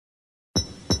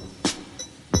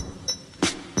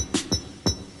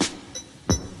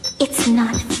It's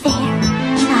not fair,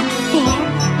 not fair,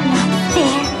 not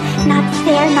fair, not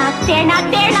fair, not fair, not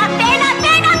fair, not fair, not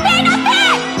fair, not fair, not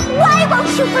fair! Why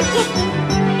won't you forgive me?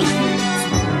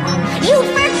 You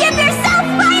forgive yourself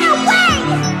right away!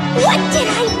 What did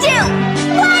I do?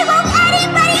 Why won't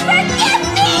anybody forgive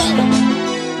me?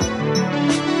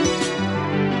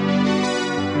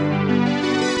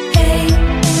 Hey,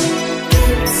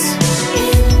 kids,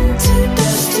 into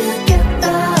dust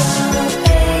together.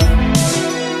 Hey,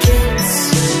 kids,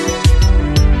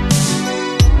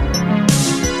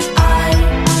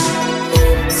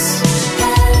 eyelids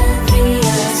heavy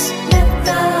as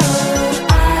leather.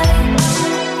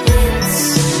 Eyelids,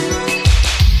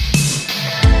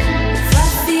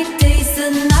 fluffy days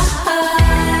and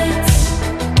nights,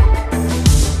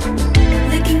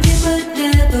 looking good but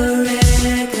never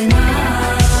recognized.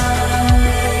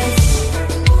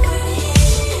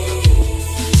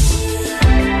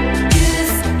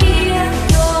 Just hear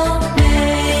your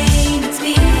name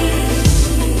speak,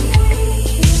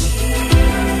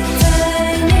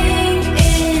 turning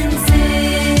insidious.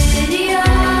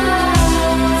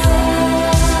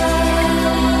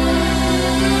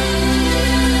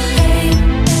 Hey,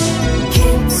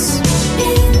 kids,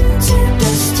 into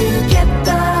dust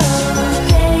together.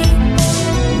 Hey,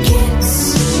 kids,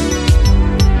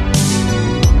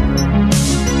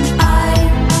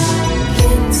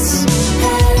 eyelids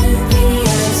heavy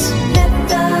as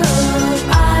leather.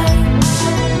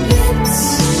 Eyelids.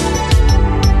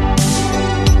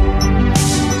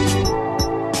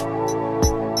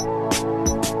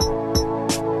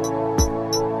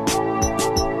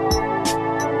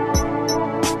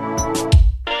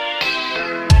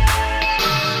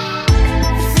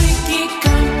 Freaky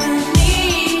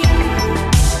company,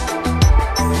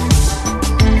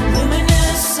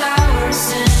 luminous hours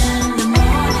in the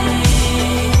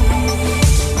morning.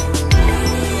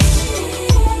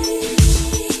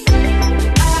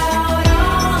 Out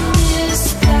on this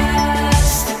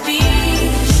plastic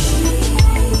beach,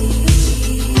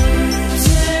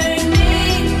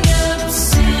 turning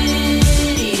obsidian.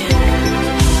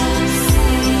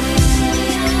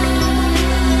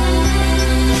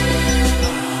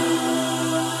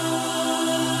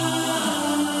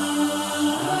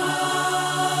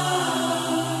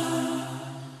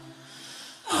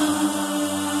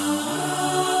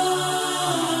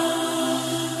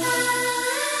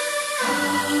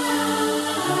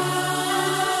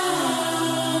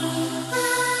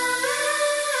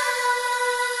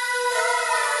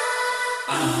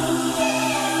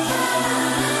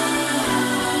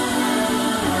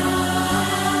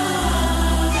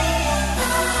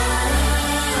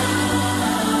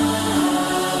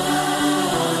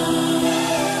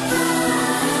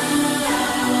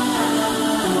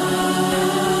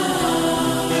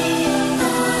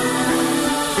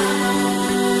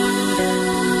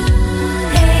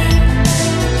 Hey,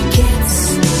 kids,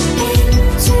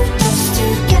 into dust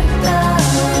together.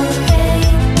 Hey,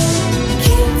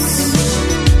 kids,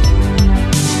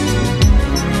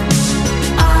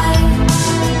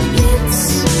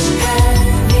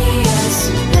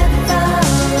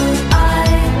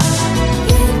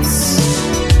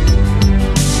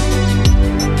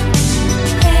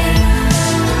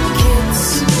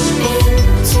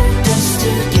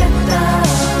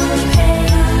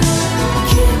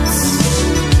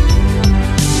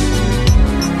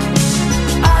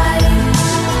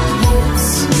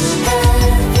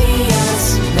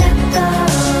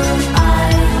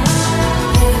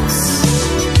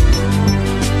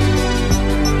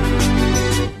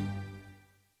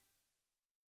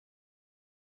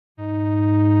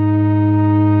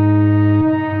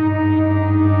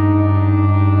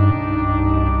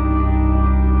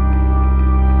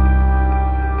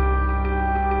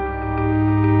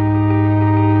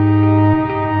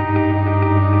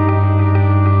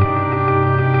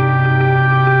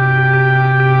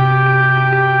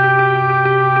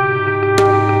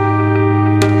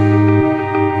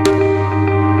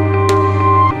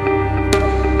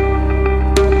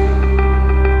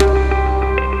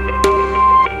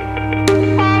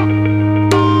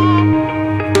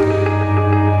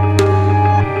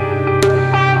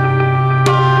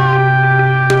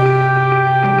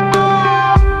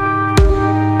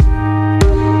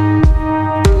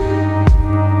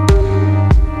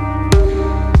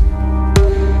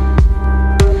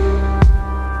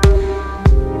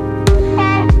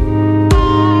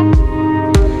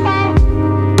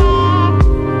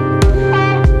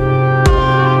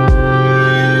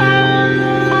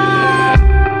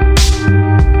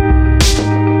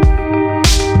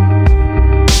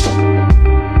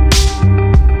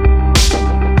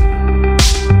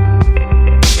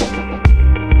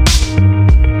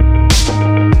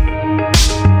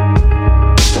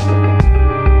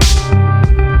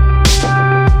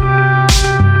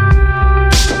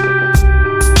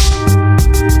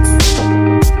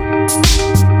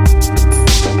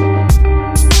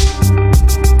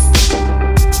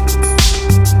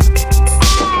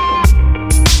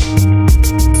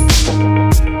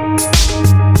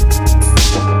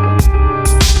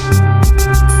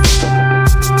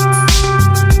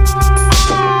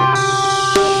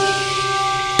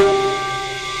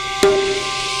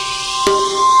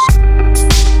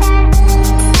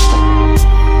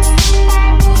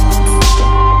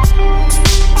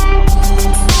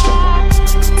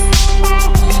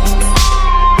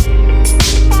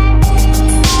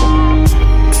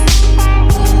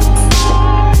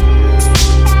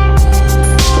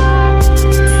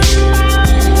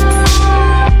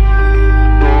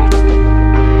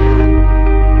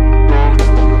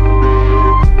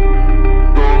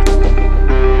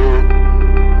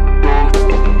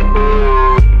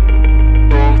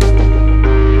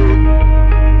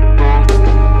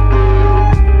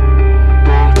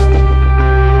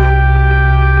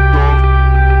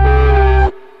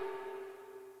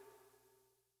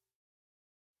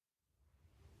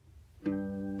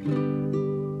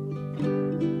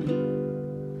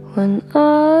 when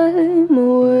I'm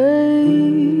away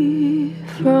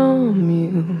from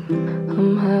you.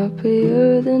 I'm happier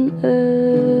than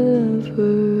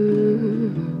ever.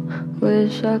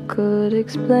 Wish I could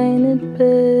explain it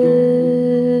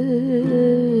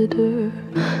better.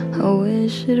 I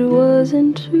wish it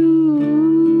wasn't true.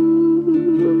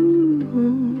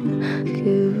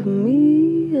 Give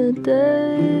me a day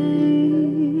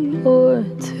or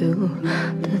two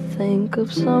to think of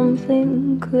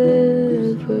something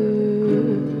clever,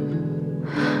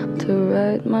 to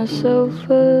write myself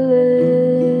a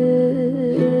letter,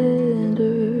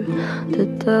 to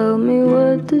tell me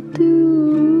what to do.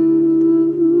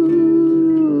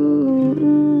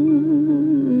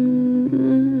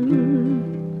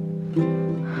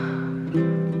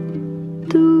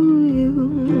 Do you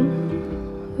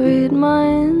read my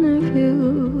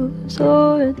interviews,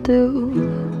 or do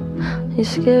you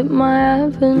skip my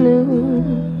avenue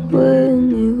when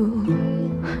you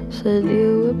said you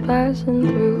were passing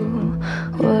through?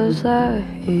 Was I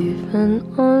even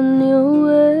on your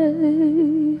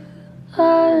way?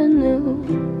 I knew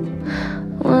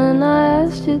when I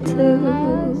asked you to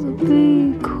be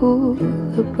cool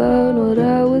about what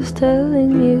I was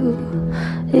telling you.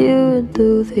 You would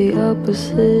do the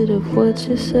opposite of what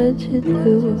you said you'd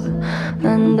do,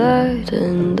 and I'd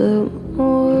end up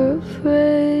more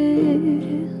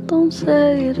afraid. Don't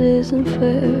say it isn't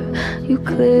fair. You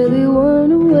clearly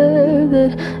weren't aware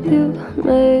that you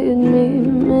made me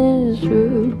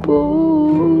miserable.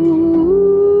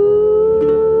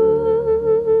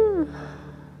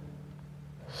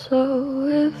 So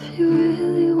if you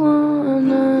really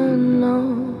wanna know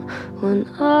when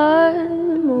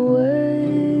I'm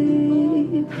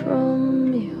away from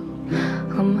you,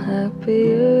 I'm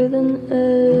happier than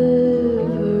ever.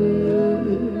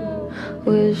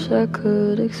 Wish I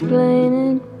could explain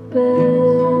it better.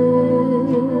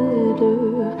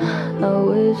 I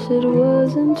wish it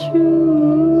wasn't true.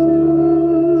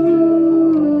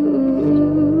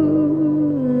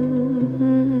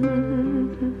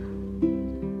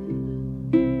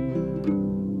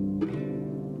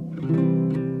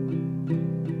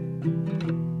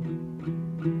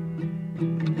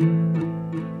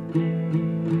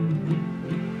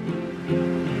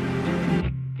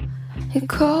 You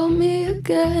called me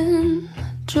again,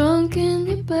 drunk in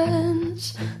your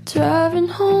Benz, driving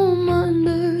home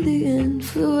under the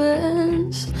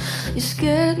influence. You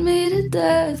scared me to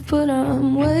death, but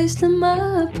I'm wasting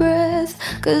my breath,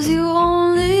 'cause you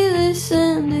only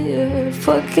listen to your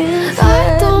fucking friends.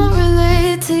 I don't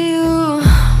relate to you,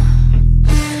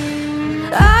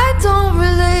 I don't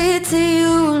relate to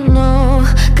you, no,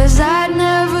 'cause I'd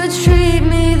never treat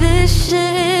me this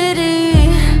shitty.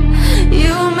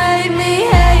 You made me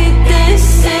hate this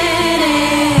city,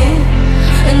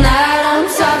 and I don't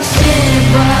talk shit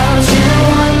about you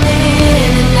on the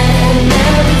internet.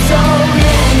 Never told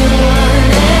anyone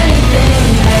anything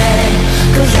bad,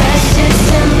 'cause that shit's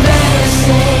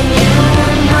embarrassing. You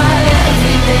were my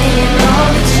everything, and all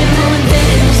that you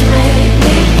did was make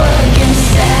me fucking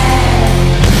sad.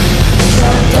 So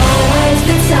don't waste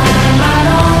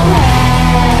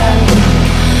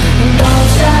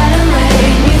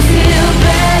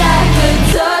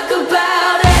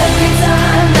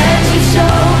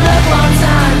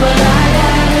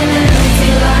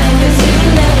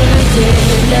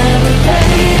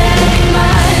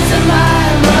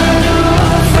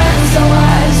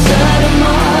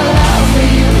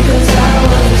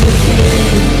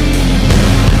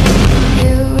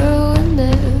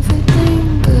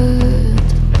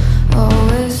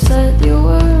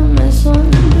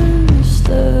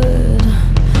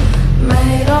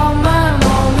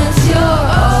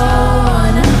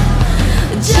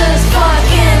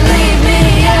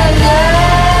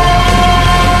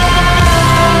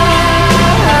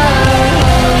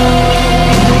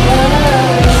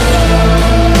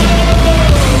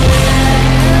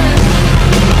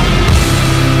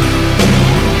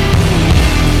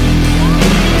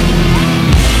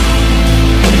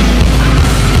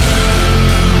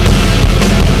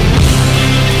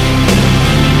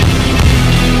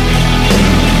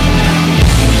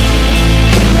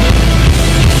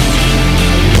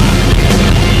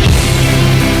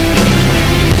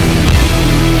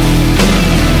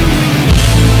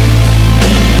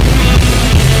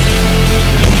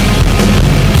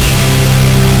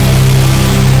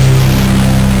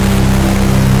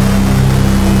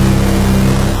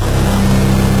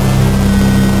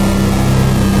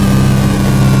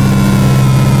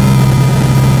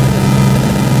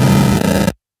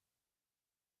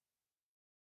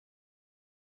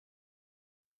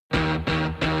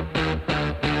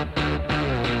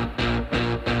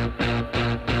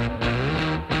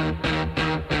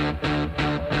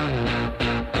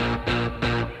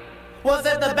Was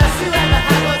it the best you ever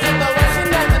had? Was it the worst you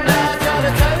never know?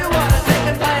 Gotta tell you what I take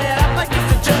and play it up like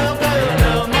it's a joke. Oh, you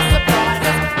know my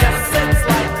surprises. Yes, it's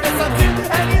like this. I'll do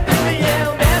anything for you.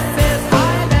 This is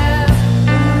highness.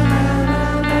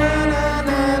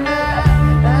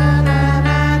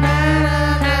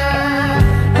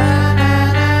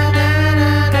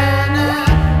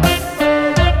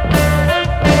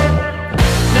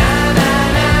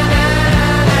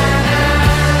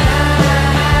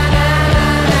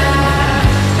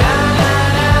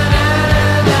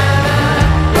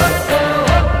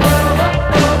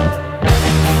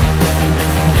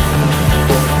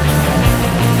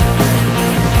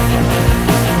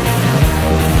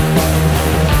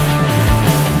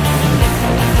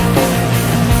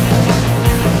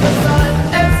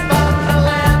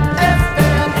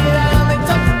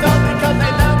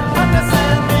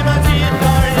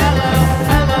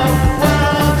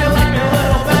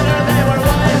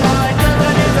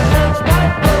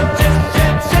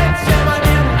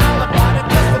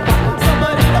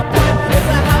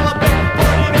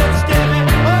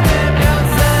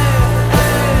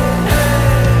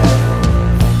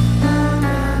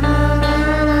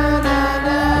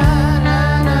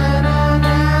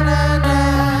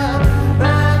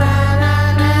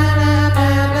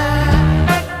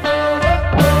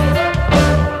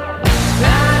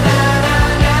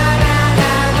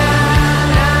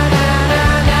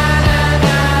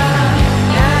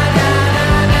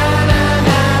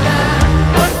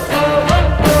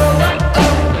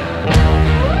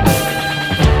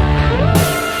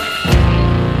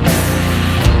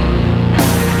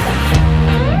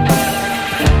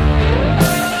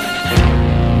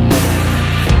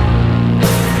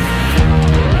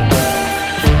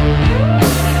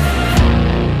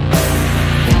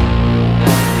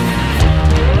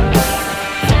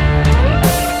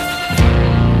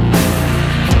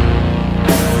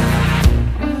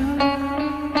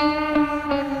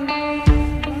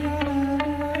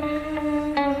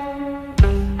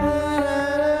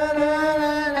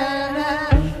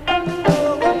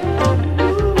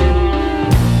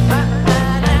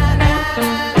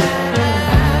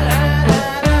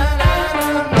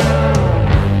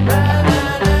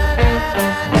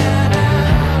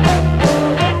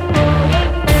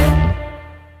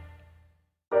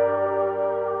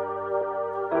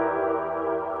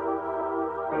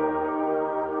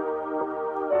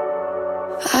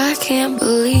 I can't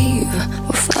believe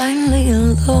we're finally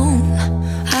alone.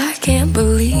 I can't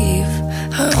believe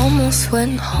I almost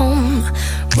went home.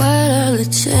 What are the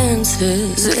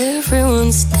chances?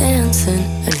 Everyone's dancing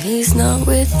and he's not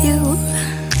with you.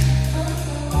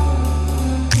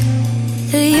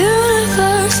 The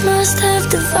universe must have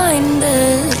defined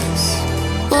this.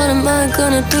 What am I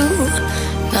gonna do?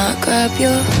 Not grab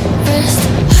your wrist.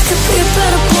 I could be a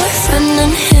better boyfriend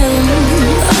than him.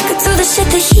 I could do the shit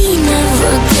that he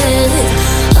never did.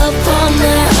 Up all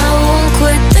night, I won't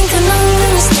quit thinking I'm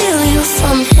gonna steal you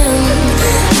from him.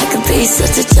 I could be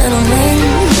such a gentleman,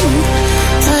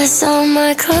 plus all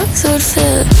my clothes would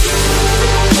fit.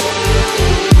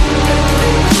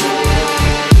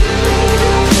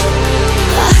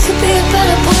 I could be a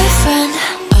better boyfriend.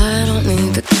 I don't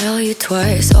need to tell you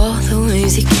twice all the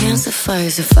ways you can't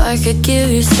suffice. If I could give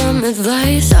you some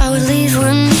advice, I would leave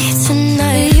with me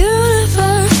tonight. The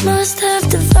universe must have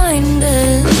defined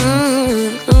it.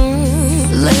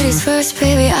 Ladies first,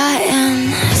 baby, I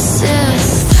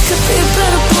insist. I could be a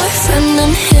better boyfriend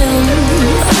than him.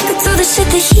 I could do the shit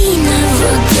that he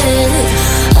never did.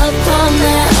 Up all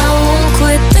night, I won't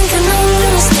quit thinking I'm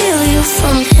gonna steal you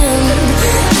from him.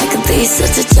 I could be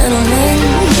such a gentleman,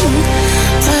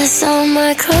 plus all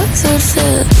my clothes would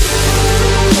fit.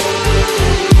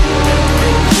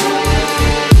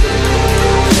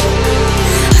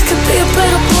 I could be a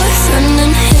better boyfriend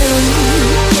than him.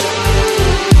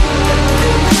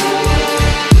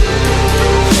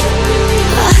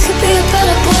 I could be a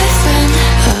better boyfriend.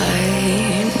 I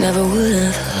never would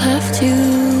have left you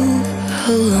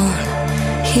alone,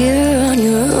 here on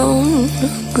your own.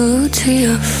 Glued to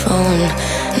your phone.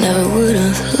 Never would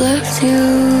have left you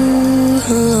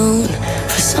alone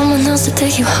for someone else to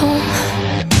take you home.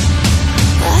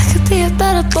 I could be a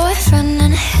better boyfriend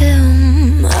than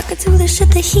him. I could do the shit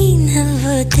that he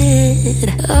never did.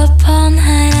 Up all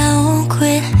night, I won't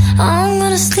quit. I'm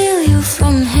gonna steal you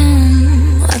from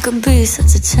him. I could be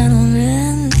such a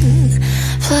gentleman,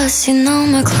 plus you know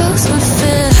my clothes would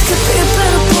fit. I could be a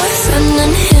better boyfriend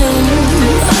than him.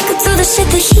 I could do the shit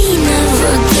that he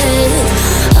never did.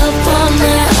 Up all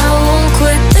night, I won't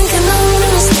quit thinking I'm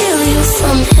gonna steal you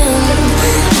from him.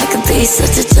 I could be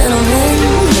such a gentleman,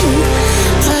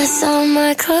 plus all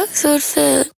my clothes would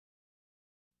fit.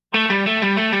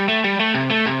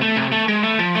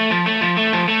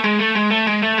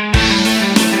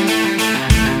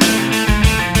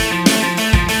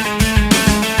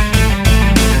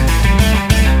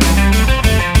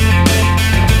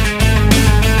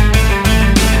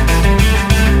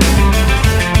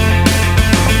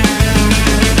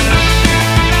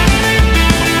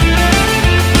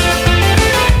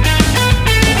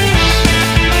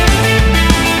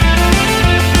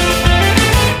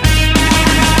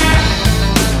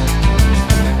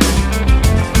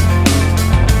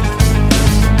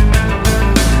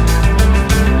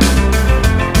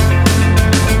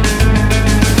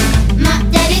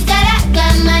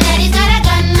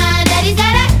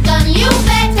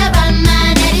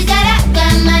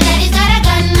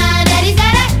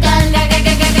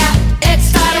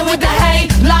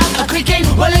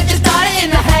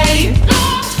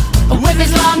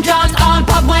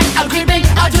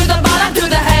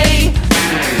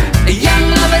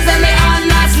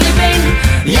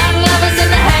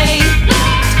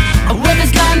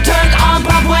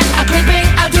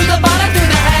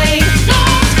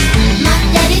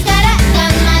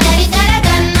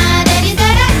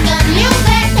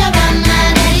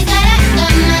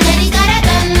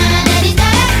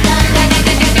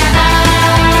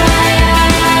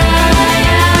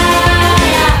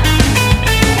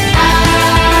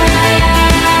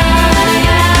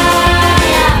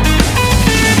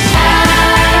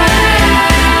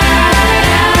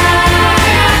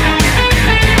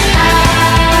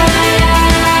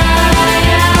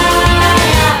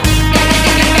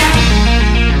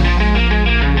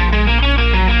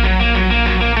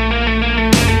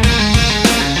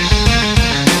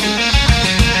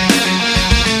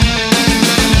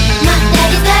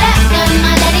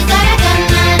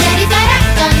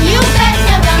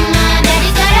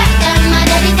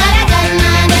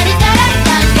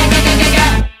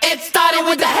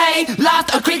 with the hay.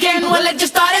 Lost a creaking, well it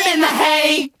just started in the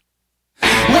hay.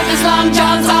 With his long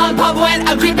johns on, pub went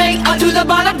a creeping onto the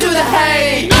bottom to the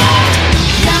hay.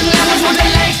 Young lovers with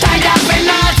their legs tied up in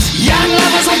knots. Young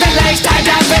lovers with their legs tied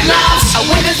up in knots.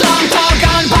 With his long tall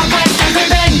gun, pub went a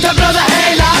creeping to blow the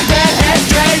hay. Lost their head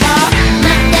straight up.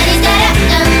 My daddy's got a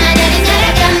gun, my daddy's got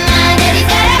a gun, my daddy's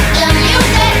got a gun. You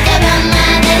better run,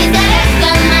 my daddy's got a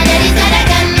gun, my daddy's got a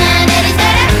gun, my daddy's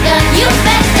got a gun. You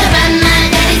better run, my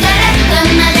daddy's got a gun,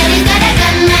 my daddy's got a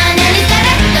gun, my daddy's got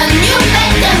a gun. You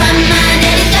better run, my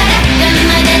daddy's got a gun,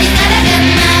 my daddy's got a gun,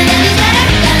 my daddy's got a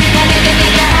gun.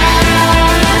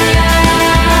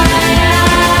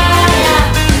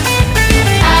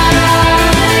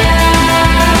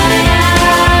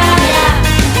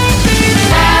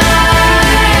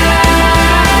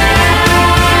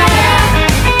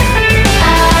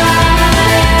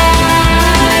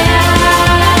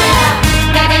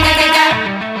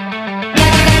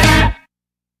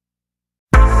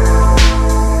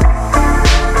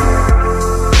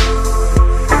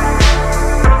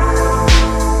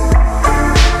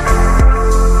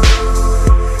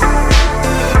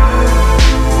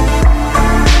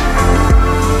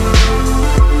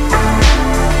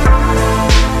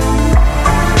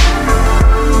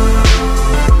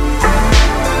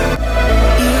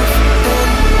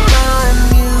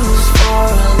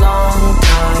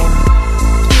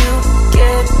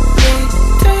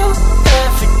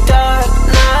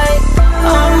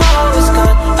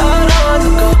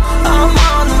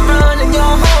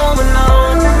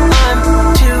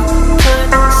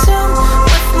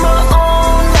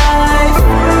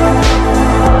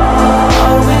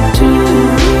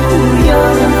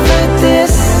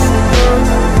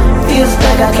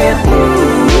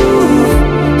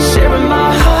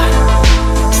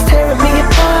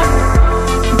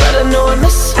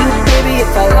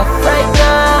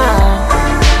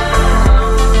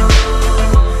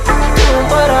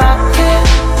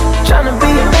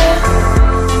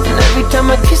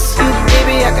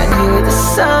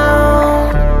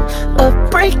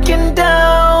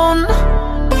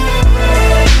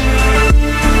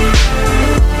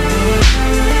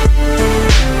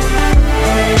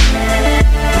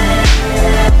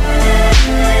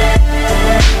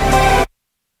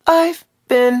 I've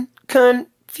been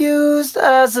confused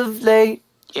as of late.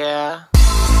 Yeah.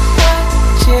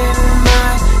 Watching my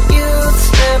youth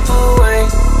slip away.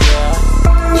 Yeah.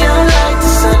 You're like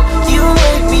the sun, you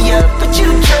wake me up, but you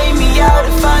drain me out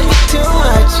if I get too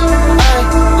much. I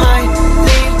might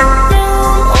leave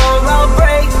room or I'll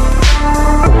break.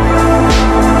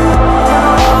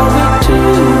 Are we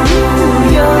too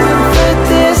young for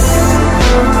this?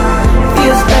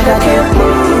 Feels like I can't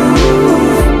move.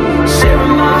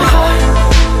 Sharing my heart,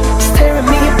 it's tearing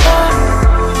me apart.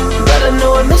 But I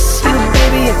know I miss you,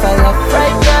 baby, if I left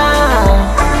right now.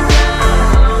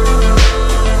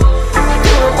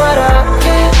 Doing what I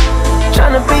can,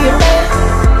 trying to be a man.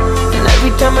 And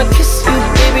every time I kiss you,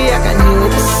 baby, I can hear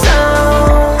the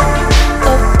sound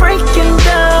of breaking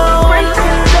down.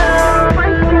 Breaking down,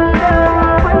 breaking down, breaking down.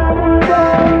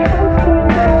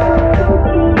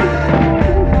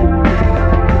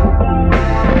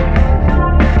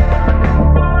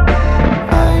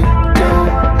 I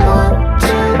don't want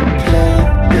to play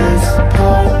this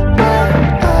part, but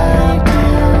I do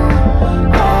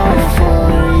all for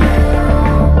you.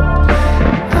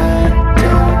 I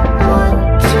don't want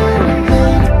to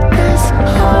make this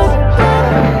hard,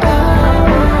 but I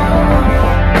will,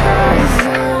 'cause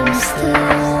I'm still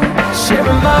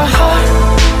sharing my heart,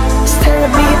 it's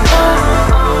tearing me apart.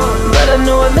 But I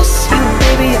know I miss you,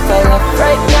 baby, if I left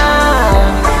right now.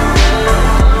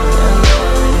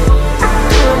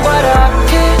 Doing what I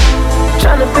can,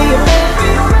 trying to be a man.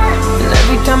 And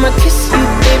every time I kiss you,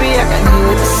 baby, I can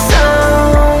hear the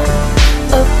sound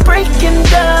of breaking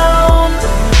down.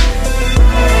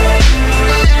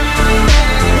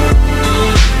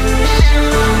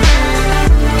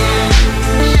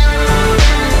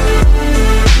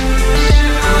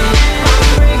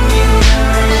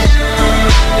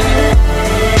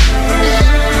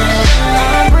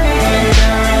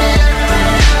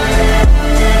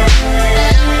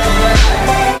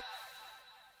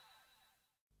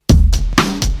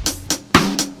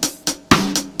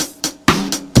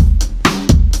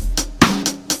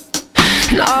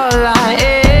 And all I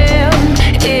am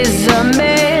is a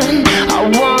man. I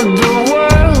want the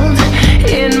world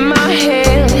in my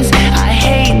hands. I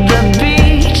hate the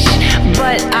beach,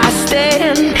 but I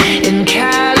stand in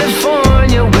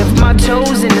California with my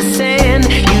toes in the sand.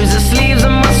 Use the sleeves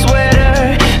of my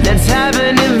sweater, let's have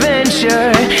an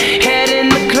adventure. Head in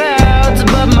the clouds,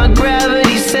 but my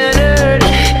gravity centered.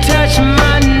 Touch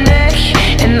my neck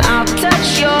and I'll touch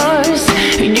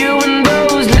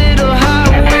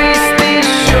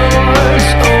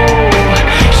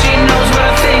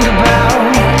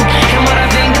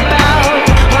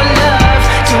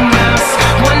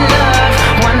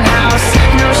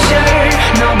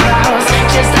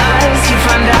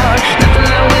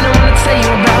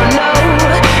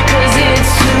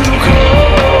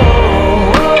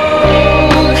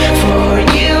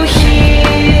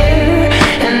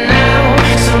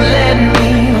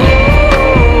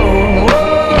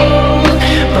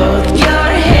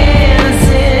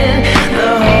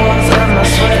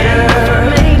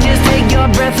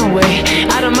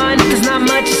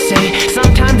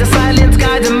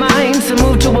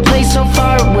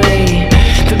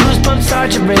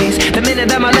start to race the minute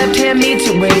that my left hand meets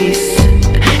your waist.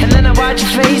 And then I watch your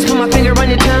face, put my finger on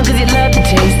your tongue cause you love the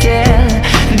taste,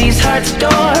 yeah. These hearts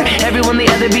adore everyone the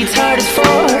other beats hardest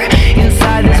for.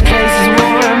 Inside this place is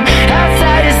warm,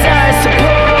 outside is ours to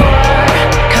pour.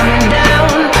 Coming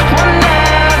down, one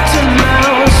love to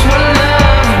mouse, one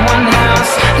love, one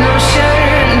house. No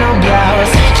shirt, no blouse,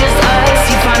 just us,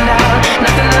 you find out.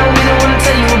 Nothing that we don't wanna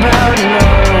tell you about, no,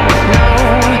 no,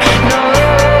 no.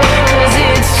 Cause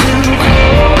it's too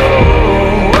cold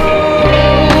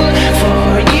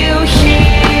for you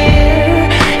here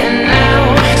and now.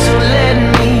 So let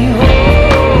me hold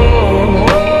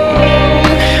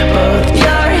both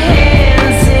your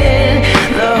hands in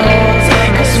the holes.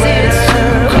 Cause it's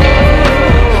too cold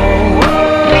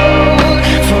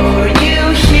for you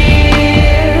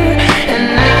here and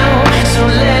now. So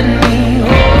let me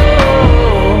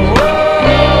hold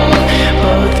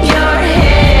both your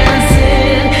hands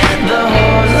in the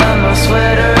holes of my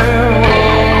sweater.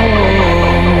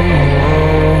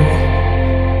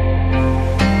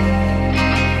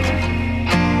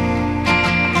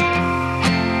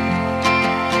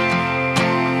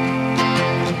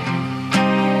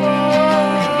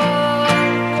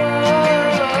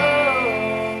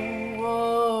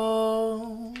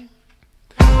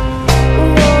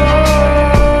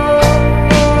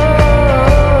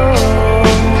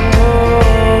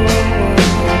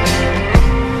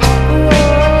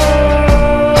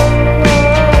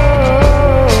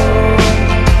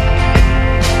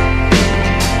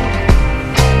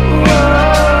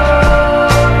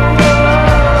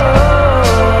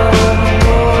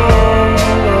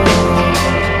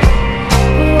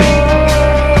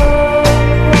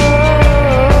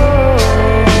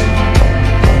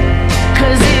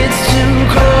 Cause it's too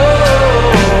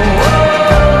cold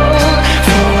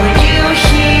for you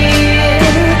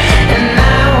here and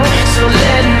now. So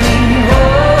let me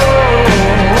hold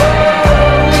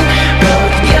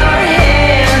both your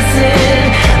hands in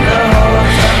the hole.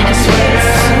 I swear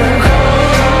it's too cold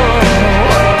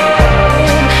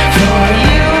for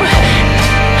you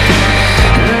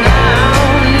now.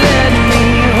 Let me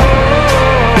hold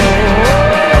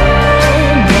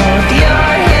both your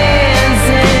hands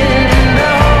in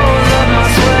the hole of my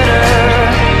sweater.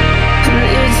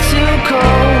 It's too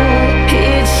cold,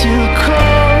 it's too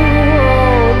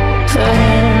cold to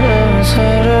handle a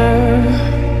sweater.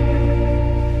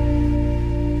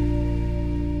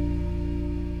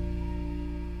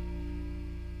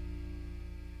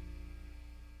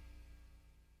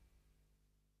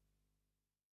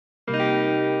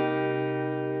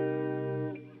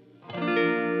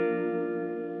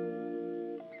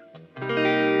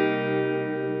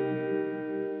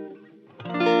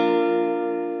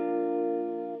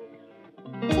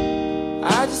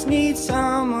 I just need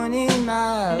someone in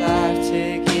my life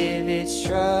to give it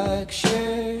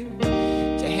structure,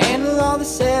 to handle all the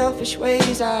selfish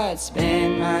ways I'd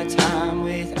spend my time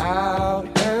without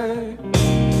her.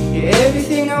 You're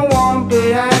everything I want,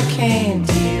 but I can't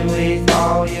deal with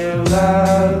all your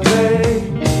lovers.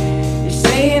 You're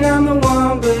saying I'm the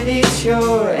one, but it's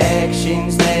your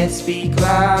actions that speak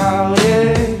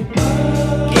louder.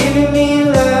 Giving me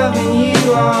love and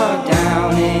you are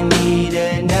down and need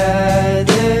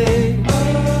another.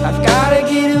 I've gotta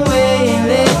get away and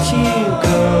let you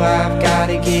go, I've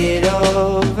gotta get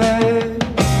over.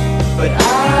 But I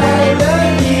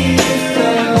love you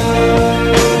so.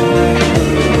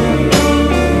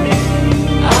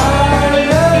 I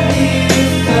love you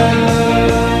so.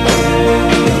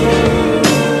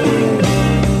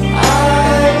 I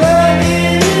love you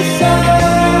so.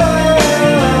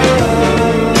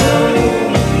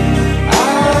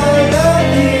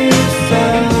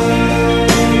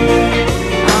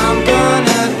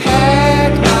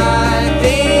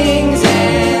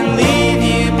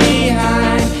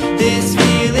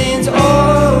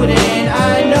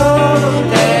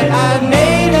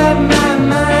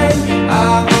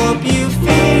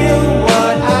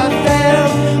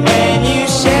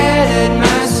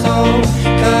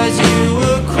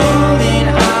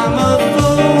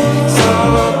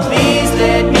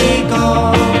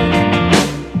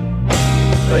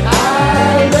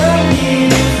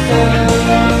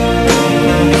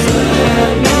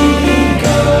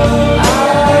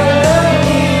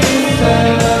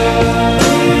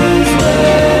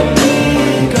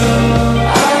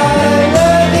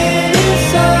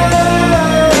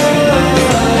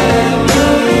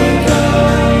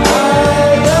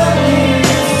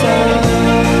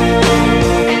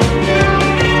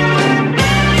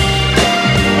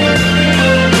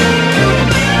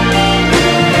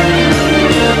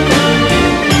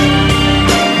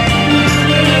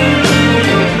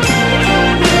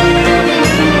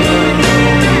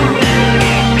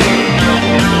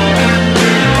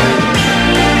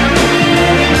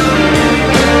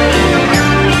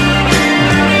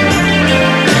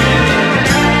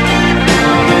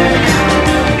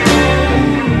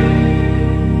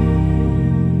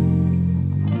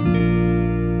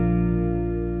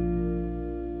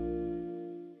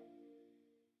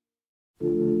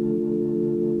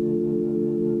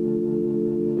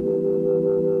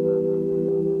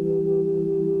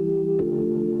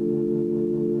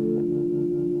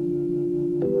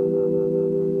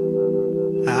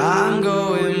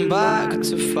 back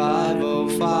to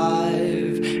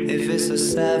 5:05. If it's a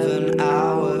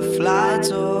 7-hour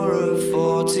flight or a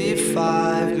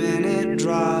 45-minute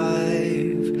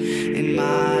drive, in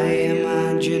my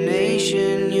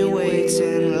imagination you're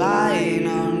waiting, lying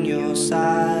on your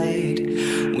side,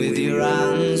 with your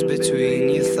hands between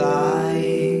your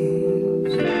thighs.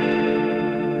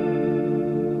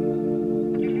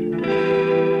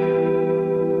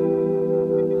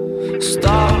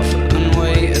 Stop and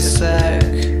wait a sec.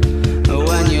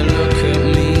 When you look at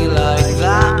me like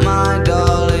that, my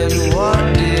darling, what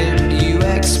did you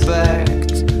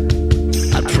expect?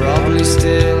 I'd probably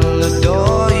still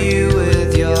adore you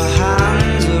with your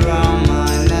hands around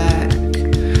my neck,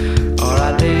 or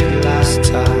I did last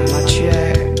time I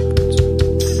checked.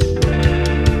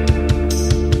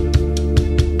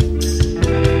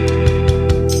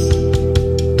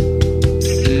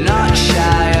 Not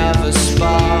shy of a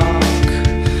spark,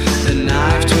 the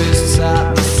knife twists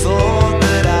at the thought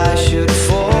that I should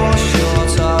fall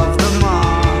short of the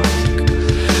mark.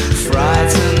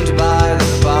 Frightened by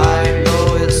the bite,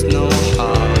 though it's no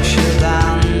harsher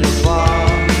than the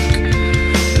bark.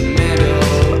 The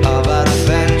middle of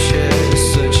adventure is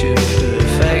such a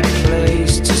perfect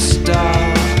place to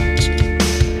start.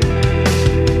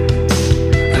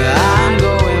 I'm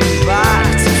going back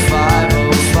to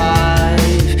 5:05.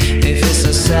 If it's a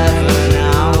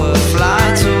 7-hour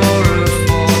flight or a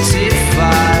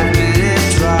 45-minute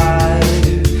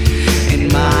drive, in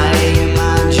my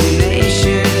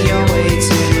imagination you're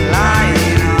waiting,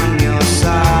 lying on your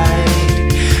side,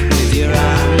 with your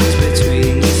hands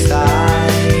between your thighs.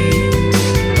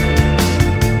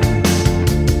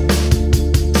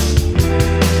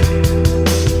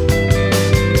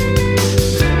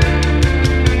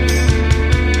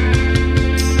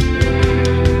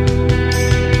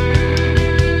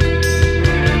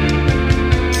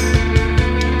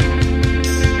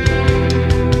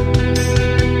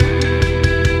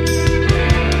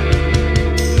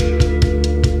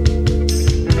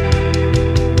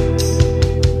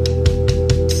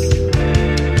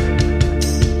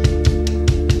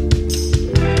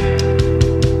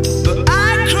 But I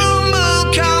crumble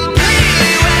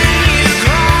completely when you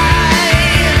cry.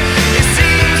 It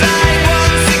seems like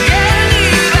once again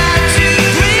you've had to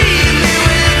greet me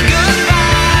with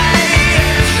goodbye.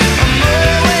 I'm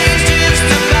always just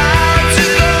about to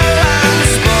go and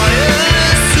spoil the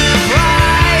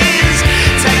surprise.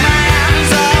 Take my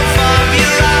hands off of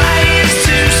your eyes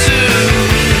too soon.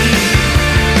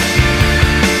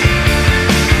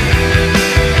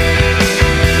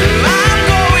 I'm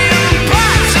going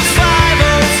back to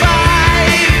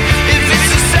 5:05. If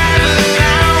it's a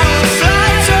 7-hour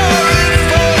flight or a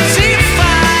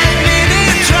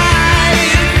 45-minute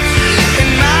drive, in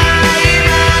my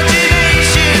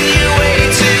imagination you're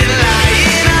waiting,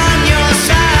 lying on your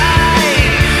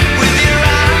side, with your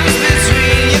arms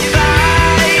between your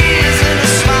thighs and a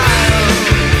smile.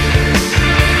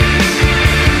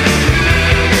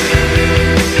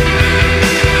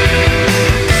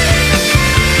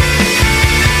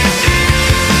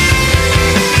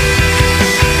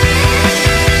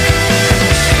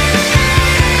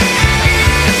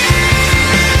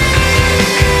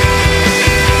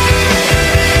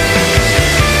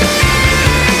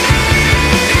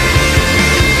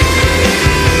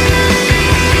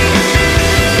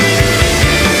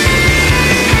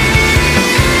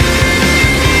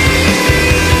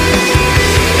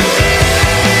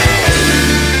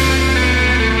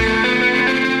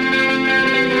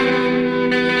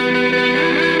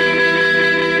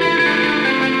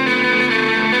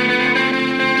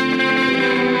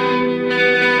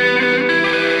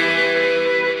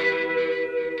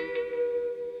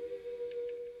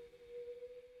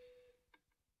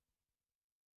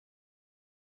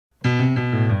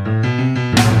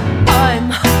 I'm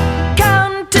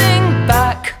counting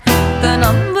back the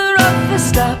number of the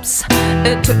steps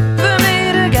it took for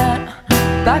me to get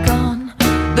back on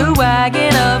the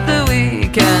wagon of the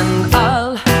weekend.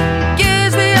 I'll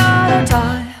use the auto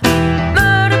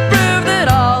timer to prove that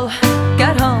I'll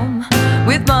get home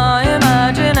with my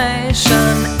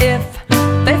imagination. If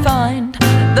they find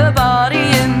the body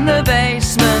in the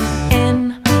basement,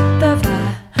 in the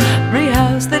very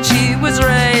house that she was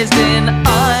raised in,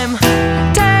 I'm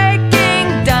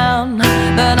taking down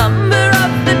the number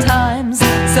of the times,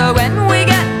 so when we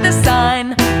get the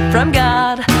sign from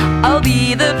God, I'll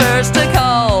be the first to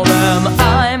call them.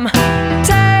 I'm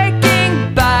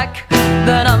taking back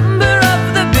the number of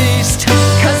the beast,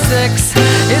 'cause 6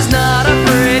 is not a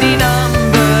pretty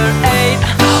number. 8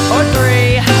 or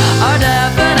 3 are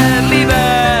definitely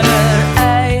better.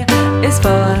 A is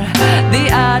for the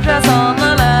address on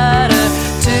the letter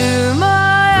to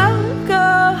my uncle.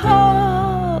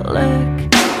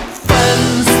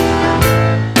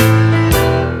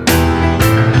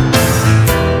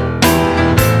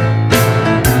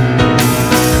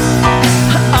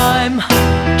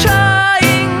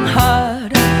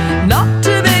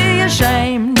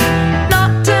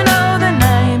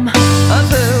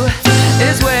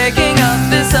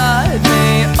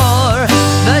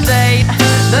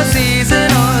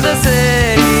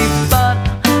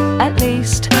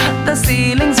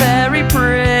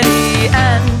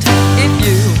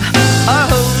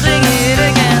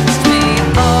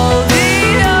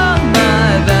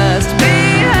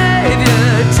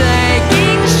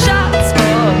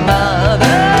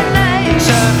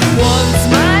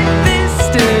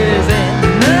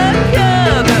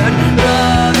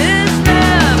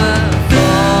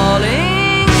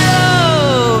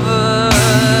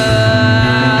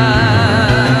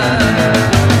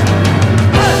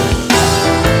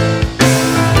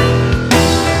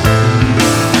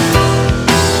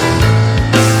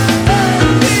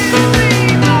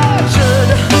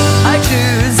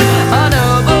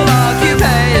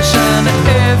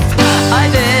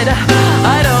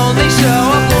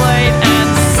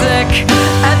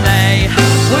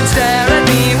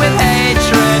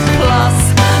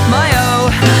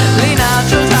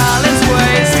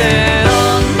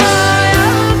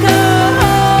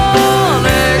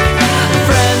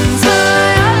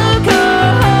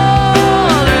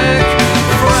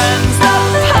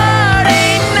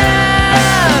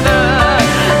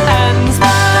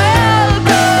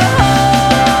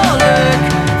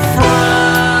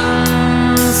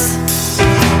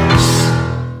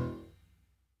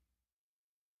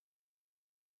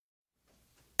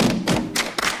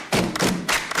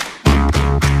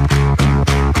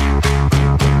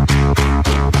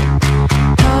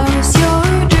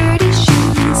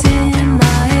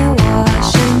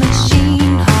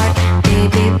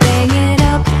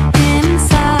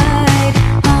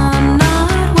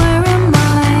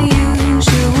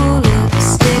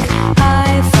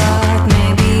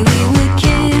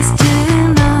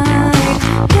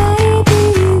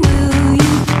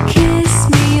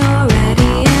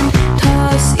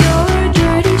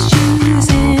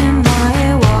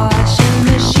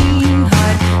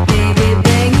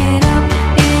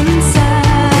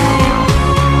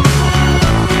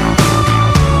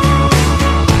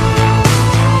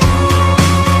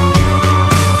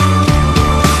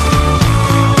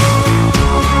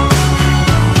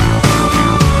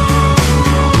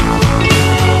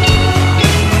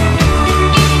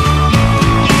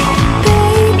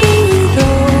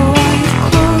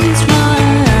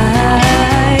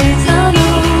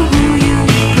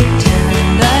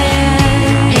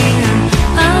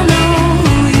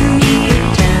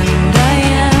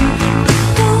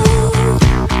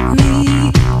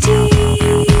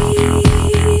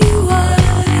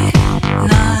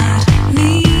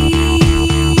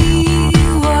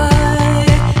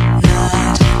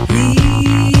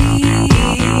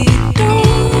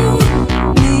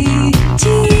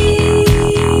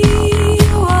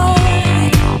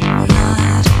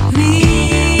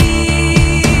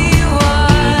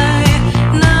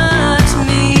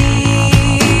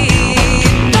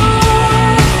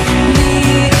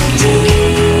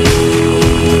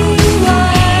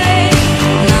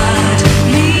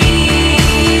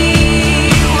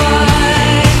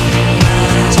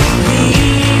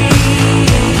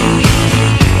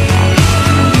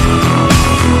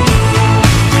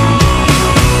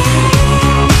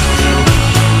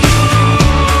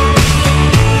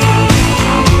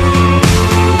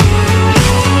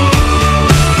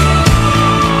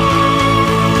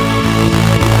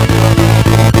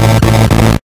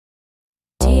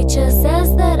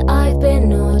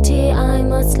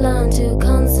 trying to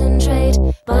concentrate,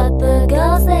 but the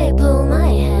girls they pull my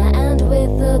hair, and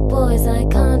with the boys I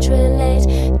can't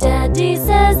relate. Daddy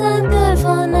says I'm good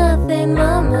for nothing,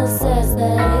 Mama says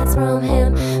that it's from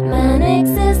him. Manic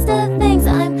sister thinks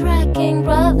I'm cracking,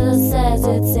 brother says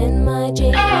it's in my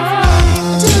genes.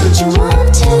 Don't you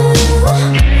want to?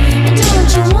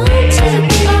 Don't you want to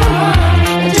be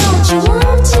mine? Don't you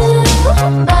want to?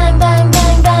 Bang, bang,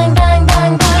 bang, bang, bang,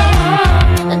 bang,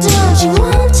 bang. Don't you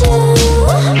want to?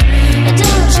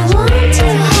 Don't you want to?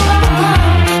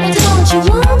 Don't you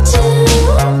want to?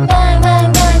 Bang,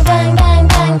 bang, bang, bang, bang,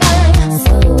 bang, bang.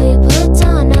 So we put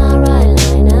on our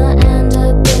eyeliner and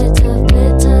a bit of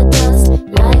glitter dust.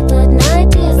 Life at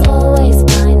night is always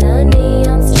finer.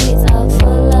 Neon streets are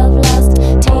full of lust.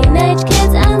 Teenage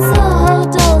kids and Soho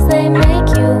dolls, they make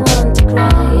you want to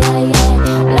cry.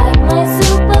 Like my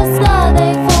superstar,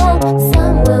 they fall.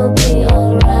 Some will be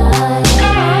alright.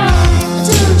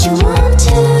 Don't you want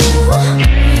to?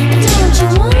 Don't you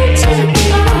want to be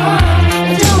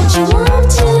mine? Don't you want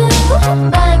to?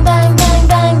 Bang, bang, bang,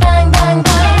 bang, bang, bang,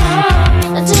 bang.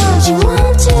 Don't you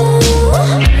want to?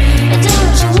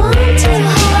 Don't you want to?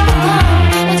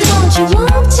 Don't you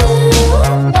want to?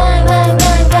 Bang, bang,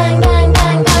 bang, bang, bang,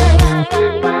 bang, bang.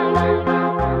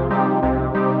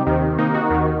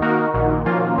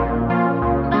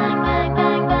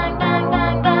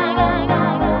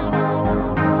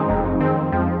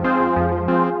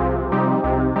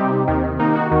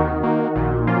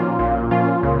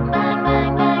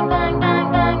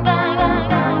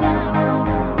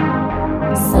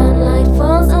 Sunlight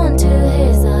falls onto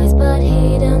his eyes, but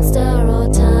he don't stir or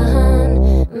turn.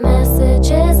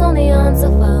 Messages on the answer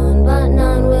phone, but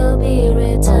none will be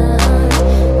returned.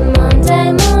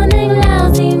 Monday morning,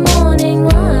 lousy morning,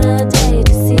 what a day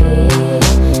to see.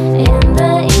 In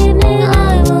the evening,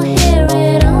 I will hear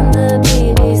it on the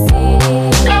BBC.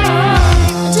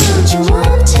 Don't you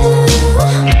want to?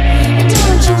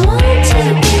 Don't you want to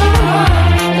be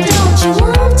mine? Don't you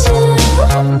want to?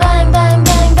 Bang, bang,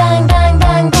 bang, bang, bang,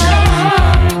 bang, bang.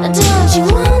 Don't you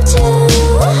want to?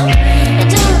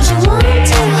 Don't you want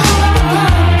to?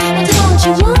 Don't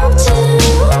you want to?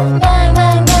 Bang,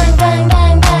 bang, bang, bang,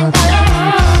 bang, bang, bang.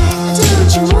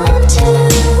 Don't you want to?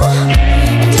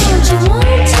 Don't you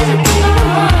want to be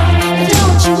mine?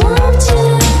 Don't you want to?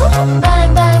 Bang,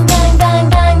 bang, bang, bang,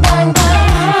 bang, bang, bang.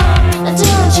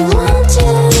 Don't you want to?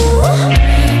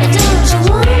 Don't you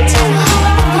want to?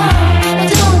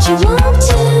 Don't you want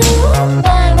to?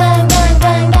 Bang, bang, bang,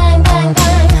 bang, bang, bang,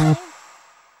 bang.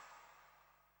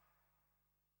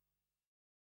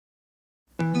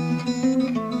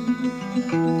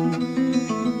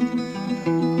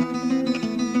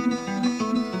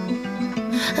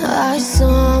 I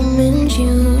summoned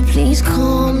you, please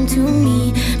come to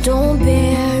me. Don't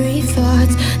bury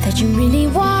thoughts that you really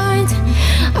want.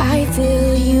 I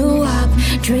fill you up,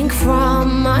 drink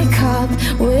from my cup.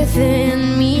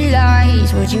 Within me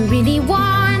lies what you really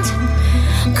want.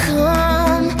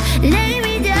 Come, lay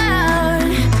me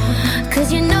down,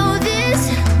 'cause you know this,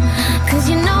 'cause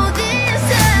you know this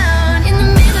sound. In the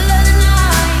middle of the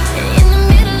night, in the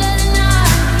middle of the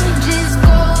night, just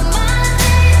call my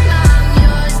name, I'm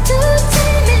yours to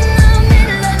tame. In the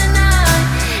middle of the night,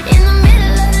 in the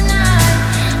middle of the night,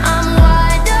 I'm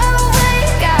wide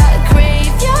awake, I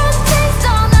crave your taste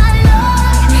all night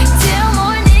long, till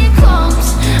morning comes.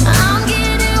 I'm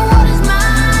getting what is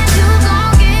mine, you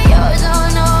gon' get yours, oh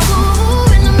no.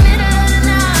 In the middle of the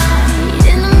night,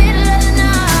 in the middle of the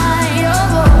night, oh.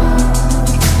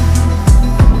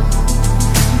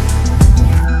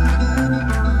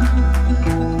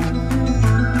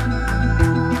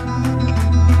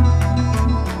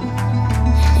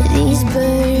 These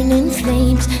burning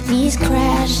flames, these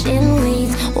crashing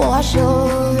waves wash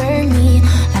over me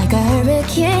like a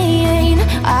hurricane.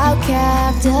 I'll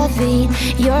captivate,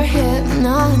 you're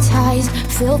hypnotized,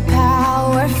 feel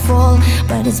powerful,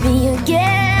 but it's me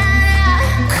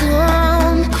again.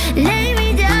 Come, lay me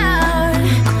down,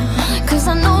 'cause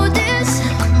I know this,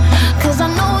 'cause I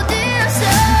know this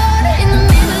sound. In the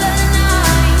middle of the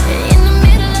night, in the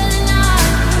middle of the night,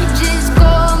 just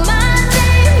call my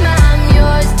name, I'm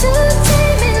yours to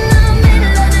tame. In the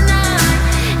middle of the night,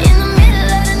 in the middle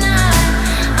of the night,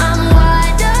 I'm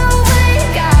wide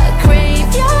awake, I crave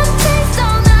your taste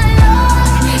all night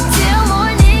long, till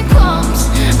morning comes.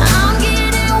 I'm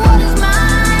getting what is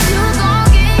mine, you gon'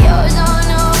 get yours, oh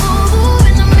no.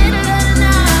 In the middle of the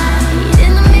night,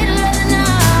 in the middle of the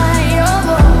night, oh.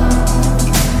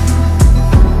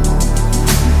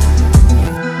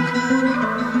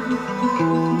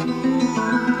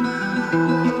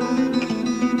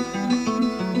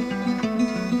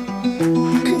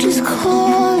 Just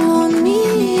call on me,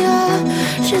 yeah.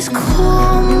 just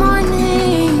call my name.